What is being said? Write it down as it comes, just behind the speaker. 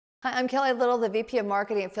Hi, I'm Kelly Little, the VP of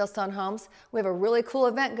Marketing at Fieldstone Homes. We have a really cool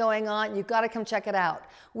event going on. You've got to come check it out.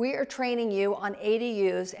 We are training you on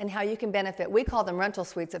ADUs and how you can benefit. We call them rental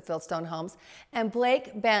suites at Fieldstone Homes. And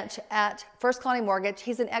Blake Bench at First Colony Mortgage,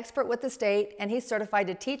 he's an expert with the state and he's certified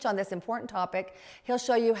to teach on this important topic. He'll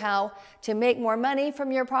show you how to make more money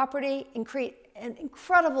from your property and create an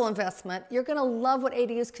incredible investment. You're going to love what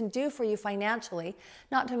ADUs can do for you financially.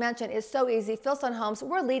 Not to mention, it's so easy. Fieldstone Homes,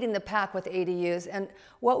 we're leading the pack with ADUs, and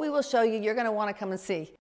what we will show you, you're going to want to come and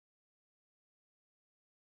see.